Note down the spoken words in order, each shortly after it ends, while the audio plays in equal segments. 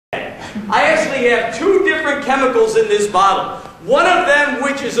I actually have two different chemicals in this bottle. One of them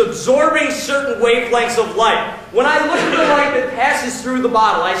which is absorbing certain wavelengths of light. When I look at the light that passes through the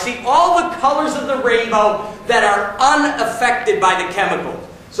bottle, I see all the colors of the rainbow that are unaffected by the chemical.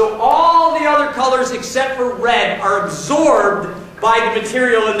 So all the other colors except for red are absorbed by the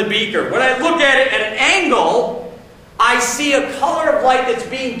material in the beaker. When I look at it at an angle, I see a color of light that's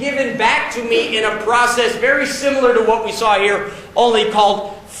being given back to me in a process very similar to what we saw here, only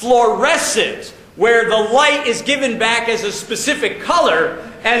called fluorescence, where the light is given back as a specific color.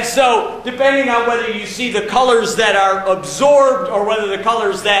 And so, depending on whether you see the colors that are absorbed or whether the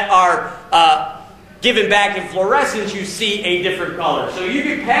colors that are given back in fluorescence, you see a different color. So you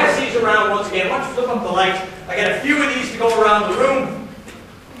can pass these around once again. Why don't you flip up the lights? I got a few of these to go around the room.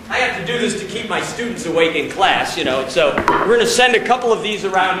 I have to do this to keep my students awake in class, you know, so we're going to send a couple of these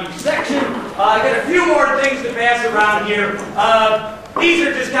around each section. I got a few more things to pass around here. These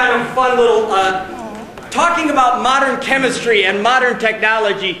are just kind of fun little, talking about modern chemistry and modern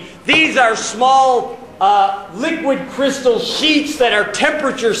technology. These are small liquid crystal sheets that are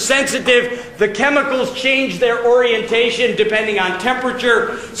temperature sensitive. The chemicals change their orientation depending on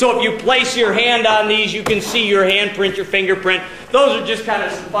temperature. So if you place your hand on these, you can see your handprint, your fingerprint. Those are just kind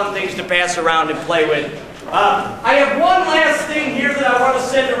of some fun things to pass around and play with. I have one last thing here that I want to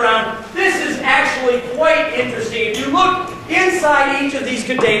send around. This is actually quite interesting. If you look inside each of these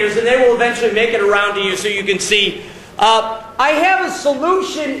containers, and they will eventually make it around to you so you can see, I have a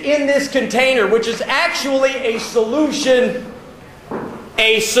solution in this container, which is actually a solution,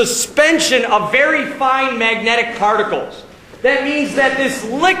 a suspension of very fine magnetic particles. That means that this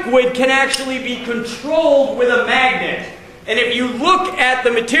liquid can actually be controlled with a magnet. And if you look at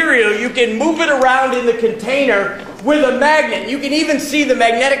the material, you can move it around in the container with a magnet. You can even see the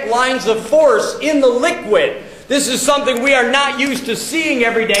magnetic lines of force in the liquid. This is something we are not used to seeing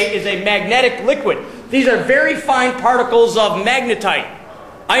every day, is a magnetic liquid. These are very fine particles of magnetite,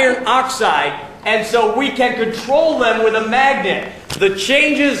 iron oxide, and so we can control them with a magnet. The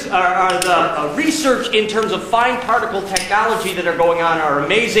changes are the research in terms of fine particle technology that are going on are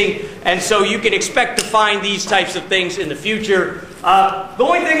amazing, and so you can expect to find these types of things in the future. The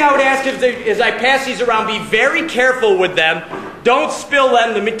only thing I would ask is as I pass these around, be very careful with them. Don't spill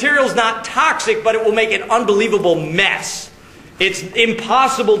them. The material's not toxic, but it will make an unbelievable mess. It's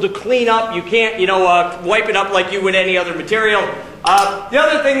impossible to clean up. You can't, wipe it up like you would any other material. The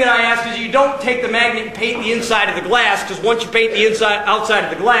other thing that I ask is you don't take the magnet and paint the inside of the glass, because once you paint the outside of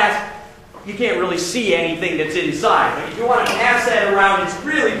the glass, you can't really see anything that's inside. But if you want to pass that around, it's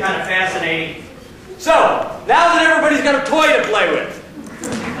really kind of fascinating. So, now that everybody's got a toy to play with,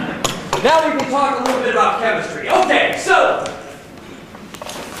 now we can talk a little bit about chemistry. Okay, so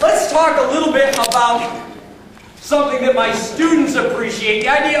let's talk a little bit about something that my students appreciate, the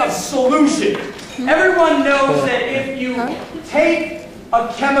idea of solution. Everyone knows that if you take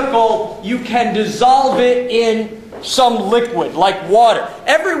a chemical, you can dissolve it in some liquid, like water.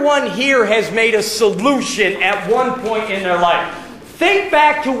 Everyone here has made a solution at one point in their life. Think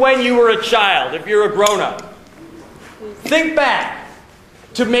back to when you were a child, if you're a grown-up. Think back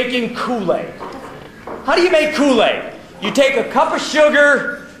to making Kool-Aid. How do you make Kool-Aid? You take a cup of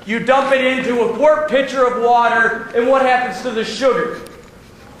sugar, you dump it into a quart pitcher of water, and what happens to the sugar?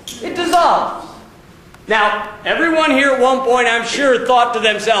 It dissolves. Now, everyone here at one point, I'm sure, thought to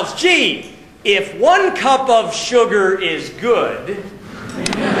themselves, gee, if 1 cup of sugar is good,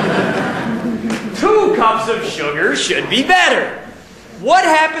 2 cups of sugar should be better. What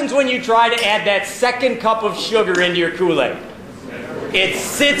happens when you try to add that 2nd cup of sugar into your Kool-Aid? It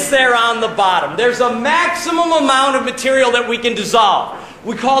sits there on the bottom. There's a maximum amount of material that we can dissolve.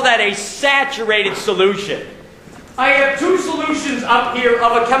 We call that a saturated solution. I have 2 solutions up here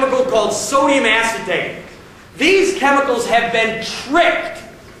of a chemical called sodium acetate. These chemicals have been tricked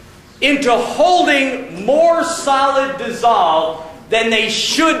into holding more solid dissolve than they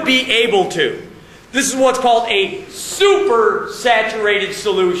should be able to. This is what's called a super saturated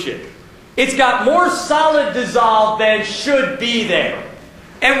solution. It's got more solid dissolve than should be there.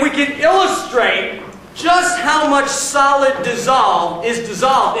 And we can illustrate just how much solid dissolve is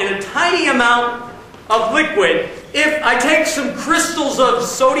dissolved in a tiny amount of liquid. If I take some crystals of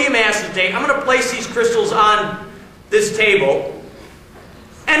sodium acetate, I'm going to place these crystals on this table,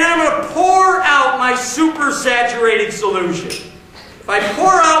 and I'm going to pour out my supersaturated solution. If I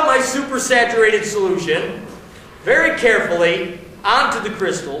pour out my supersaturated solution very carefully onto the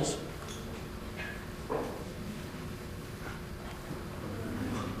crystals,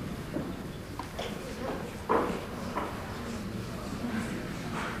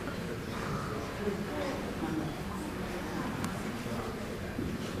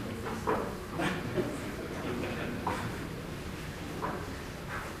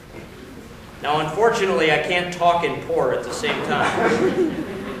 Now, unfortunately, I can't talk and pour at the same time.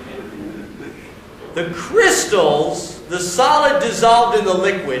 The crystals, the solid dissolved in the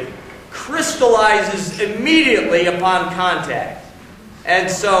liquid, crystallizes immediately upon contact. And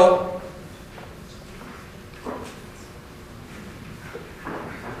so,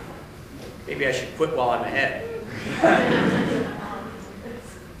 maybe I should quit while I'm ahead.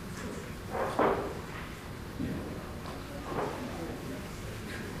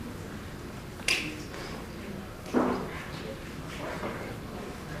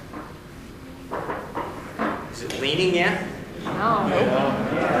 Is it leaning yet? No.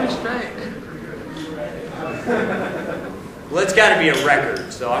 Pretty straight. Well, it's got to be a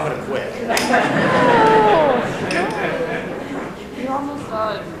record, so I'm going to quit. You almost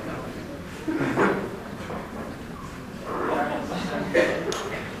died.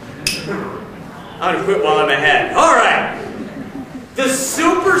 I'm going to quit while I'm ahead. All right. The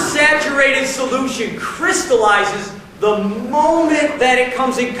supersaturated solution crystallizes the moment that it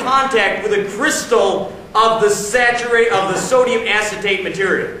comes in contact with a crystal of the sodium acetate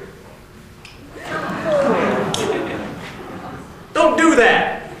material. Don't do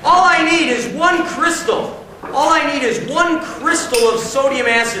that. All I need is one crystal. All I need is one crystal of sodium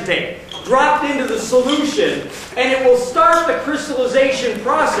acetate dropped into the solution, and it will start the crystallization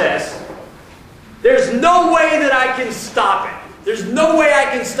process. There's no way that I can stop it. There's no way I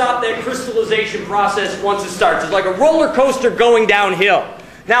can stop that crystallization process once it starts. It's like a roller coaster going downhill.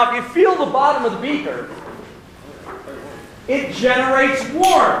 Now, if you feel the bottom of the beaker, it generates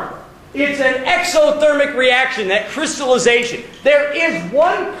warmth. It's an exothermic reaction, that crystallization. There is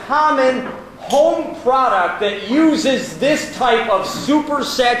one common home product that uses this type of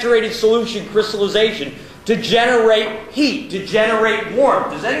supersaturated solution crystallization to generate heat, to generate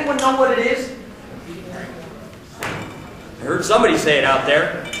warmth. Does anyone know what it is? I heard somebody say it out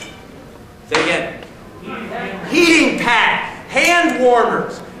there. Say it again. Heating pad. Hand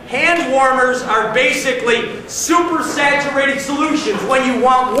warmers. Hand warmers are basically supersaturated solutions. When you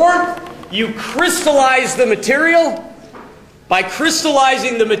want warmth, you crystallize the material. By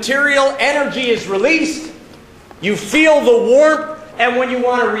crystallizing the material, energy is released. You feel the warmth, and when you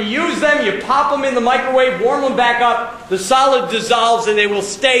want to reuse them, you pop them in the microwave, warm them back up, the solid dissolves, and they will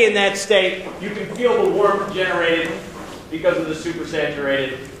stay in that state. You can feel the warmth generated because of the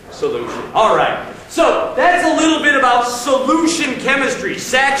supersaturated solution. All right, so that's a little bit about solution chemistry,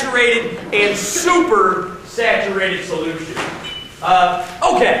 saturated and supersaturated solution.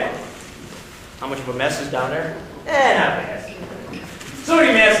 Okay. How much of a mess is down there? Not bad.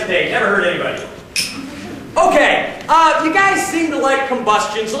 Sodium acetate, never hurt anybody. Okay, you guys seem to like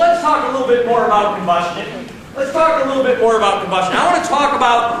combustion, so let's talk a little bit more about combustion. Let's talk a little bit more about combustion. I want to talk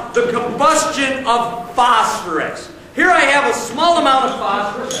about the combustion of phosphorus. Here I have a small amount of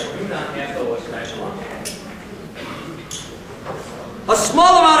phosphorus. I do not have those special. A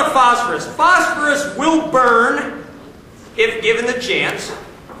small amount of phosphorus. Phosphorus will burn if given the chance.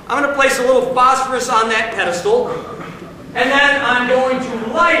 I'm going to place a little phosphorus on that pedestal, and then I'm going to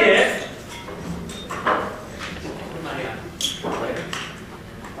light it.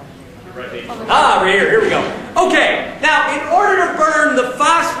 Right here. Here we go. Okay, now in order to burn, the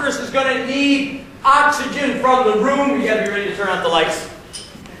phosphorus is going to need oxygen from the room. You got to be ready to turn out the lights.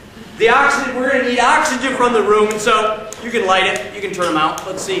 We're going to need oxygen from the room, so you can light it. You can turn them out.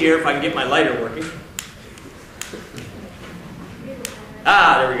 Let's see here if I can get my lighter working.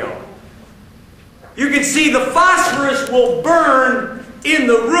 There we go. You can see the phosphorus will burn in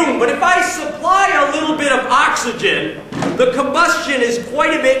the room, but if I supply a little bit of oxygen, the combustion is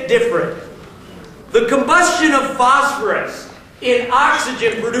quite a bit different. The combustion of phosphorus in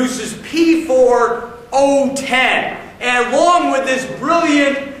oxygen produces P4O10, and along with this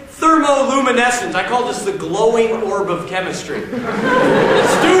brilliant thermoluminescence, I call this the glowing orb of chemistry.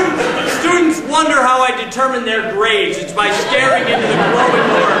 Students wonder how I determine their grades. It's by staring into the glowing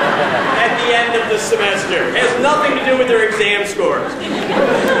orb at the end of the semester. It has nothing to do with their exam scores.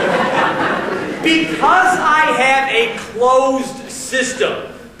 Because I have a closed system,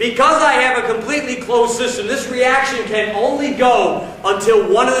 because I have a completely closed system, this reaction can only go until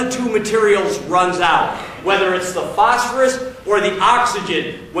one of the two materials runs out, whether it's the phosphorus or the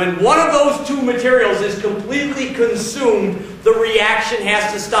oxygen. When one of those two materials is completely consumed, the reaction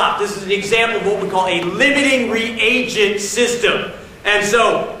has to stop. This is an example of what we call a limiting reagent system. And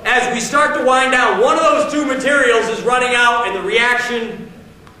so, as we start to wind down, one of those two materials is running out, and the reaction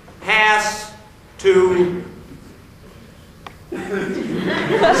has to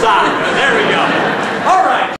stop. There we go. All right.